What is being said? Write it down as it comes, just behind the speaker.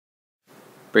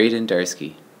Braydin,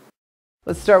 Darskii.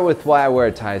 Let's start with why I wear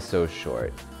a tie so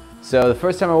short. So the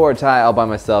first time I wore a tie all by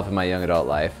myself in my young adult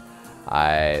life,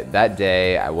 that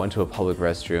day I went to a public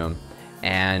restroom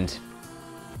and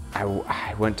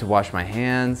I went to wash my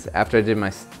hands. After I did my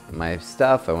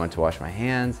stuff, I went to wash my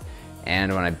hands,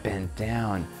 and when I bent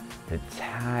down, the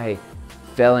tie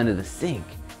fell into the sink.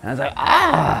 And I was like,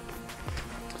 ah!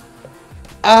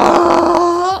 Ah!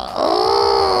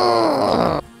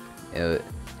 It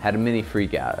had a mini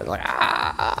freak out. I was like,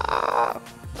 ah!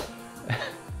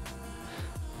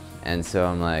 And so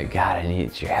I'm like, God, I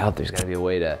need your help. There's gotta be a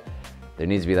way to, there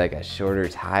needs to be like a shorter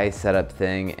tie setup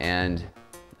thing. And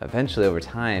eventually over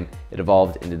time, it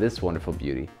evolved into this wonderful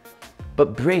beauty.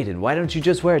 But Braydin, why don't you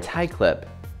just wear a tie clip?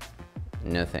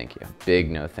 No thank you, big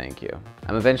no thank you.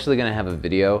 I'm eventually gonna have a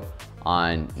video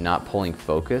on not pulling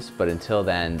focus, but until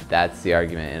then, that's the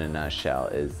argument in a nutshell,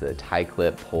 is the tie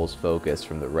clip pulls focus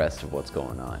from the rest of what's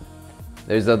going on.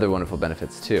 There's other wonderful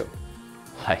benefits too.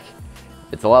 Like,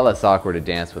 it's a lot less awkward to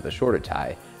dance with a shorter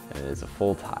tie than it is a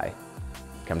full tie.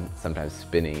 Sometimes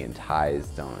spinning and ties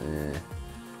don't,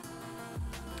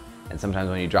 And sometimes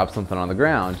when you drop something on the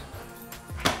ground,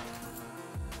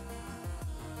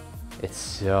 it's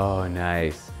so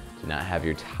nice to not have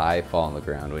your tie fall on the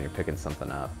ground when you're picking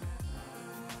something up.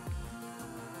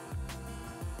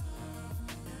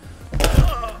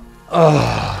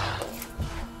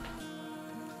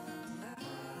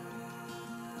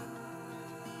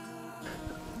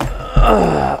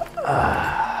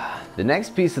 The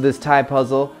next piece of this tie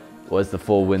puzzle was the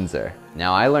full Windsor.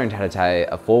 Now I learned how to tie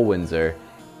a full Windsor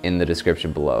in the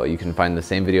description below. You can find the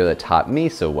same video that taught me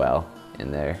so well in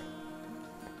there.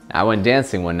 I went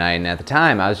dancing one night, and at the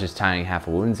time I was just tying half a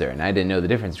Windsor, and I didn't know the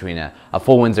difference between a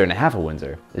full Windsor and a half a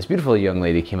Windsor. This beautiful young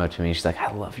lady came up to me and she's like,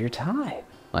 I love your tie. I'm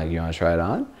like, you wanna try it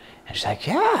on? And she's like,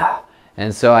 yeah.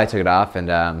 And so I took it off,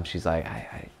 and she's like,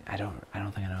 I don't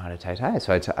think I know how to tie ties.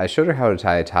 So I showed her how to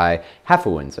tie a tie half a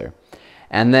Windsor.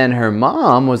 And then her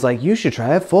mom was like, you should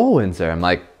try a full Windsor. I'm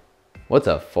like, what's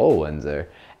a full Windsor?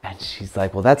 And she's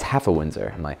like, well, that's half a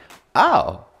Windsor. I'm like,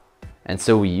 oh. And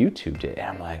so we YouTubed it, and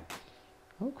I'm like,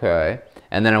 okay.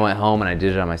 And then I went home and I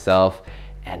did it on myself,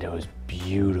 and it was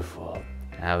beautiful.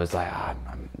 And I was like,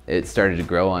 it started to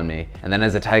grow on me. And then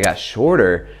as the tie got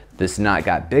shorter, this knot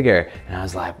got bigger, and I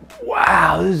was like,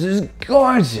 wow, this is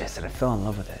gorgeous. And I fell in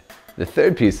love with it. The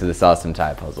third piece of this awesome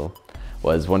tie puzzle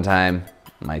was one time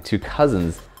my two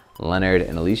cousins, Leonard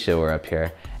and Alicia, were up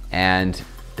here, and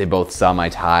they both saw my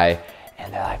tie,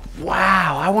 and they're like,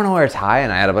 wow, I want to wear a tie.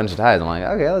 And I had a bunch of ties. I'm like,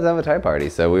 okay, let's have a tie party.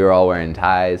 So we were all wearing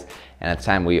ties, and at the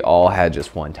time we all had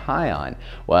just one tie on.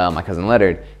 Well, my cousin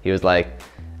Leonard, he was like,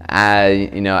 at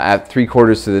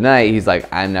 3/4 through the night, he's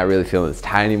like, I'm not really feeling this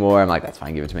tie anymore. I'm like, that's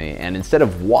fine, give it to me. And instead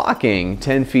of walking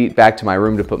 10 feet back to my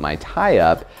room to put my tie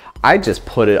up, I just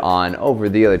put it on over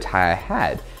the other tie I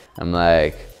had. I'm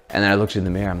like, and then I looked in the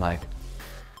mirror, I'm like,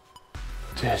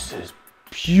 this is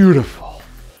beautiful.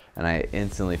 And I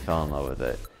instantly fell in love with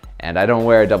it. And I don't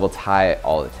wear a double tie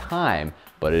all the time,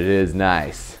 but it is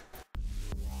nice.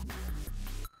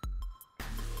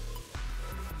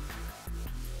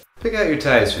 Pick out your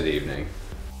ties for the evening.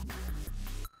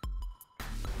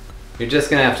 You're just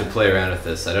gonna have to play around with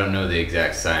this. I don't know the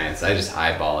exact science. I just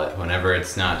eyeball it. Whenever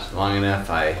it's not long enough,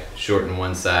 I shorten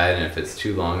one side, and if it's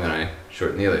too long, then I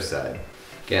shorten the other side.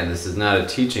 Again, this is not a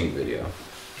teaching video.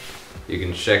 You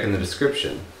can check in the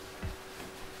description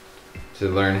to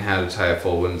learn how to tie a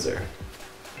full Windsor.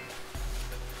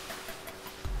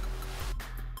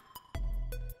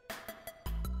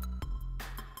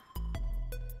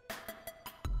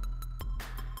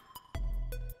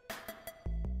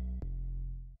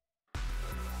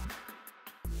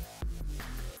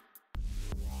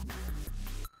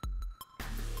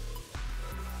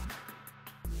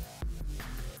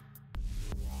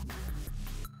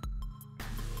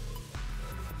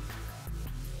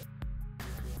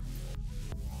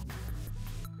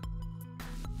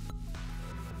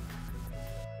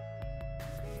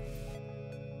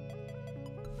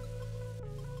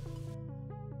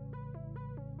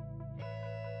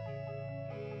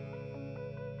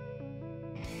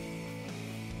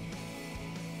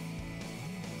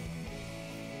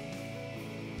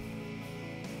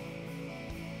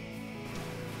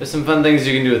 There's some fun things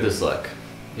you can do with this look.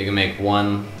 You can make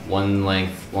one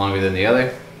length longer than the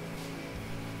other.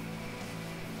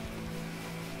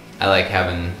 I like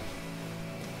having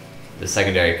the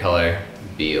secondary color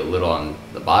be a little on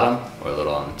the bottom or a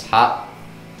little on the top.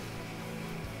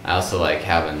 I also like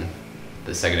having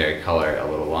the secondary color a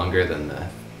little longer than the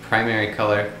primary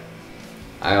color.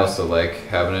 I also like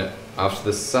having it off to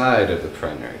the side of the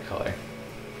primary color.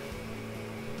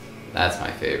 That's my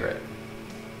favorite.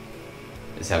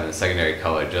 is having the secondary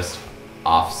color just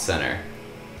off center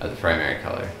of the primary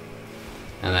color.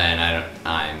 And then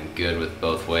I'm good with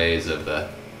both ways of the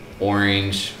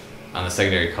orange on the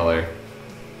secondary color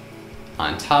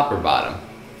on top or bottom.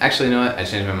 Actually, you know what? I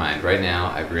changed my mind. Right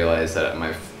now, I've realized that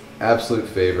my absolute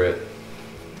favorite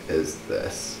is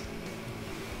this.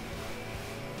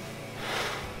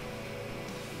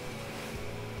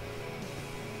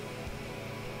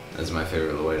 That's my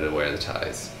favorite way to wear the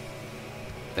ties.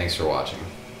 Thanks for watching.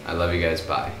 I love you guys.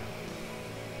 Bye.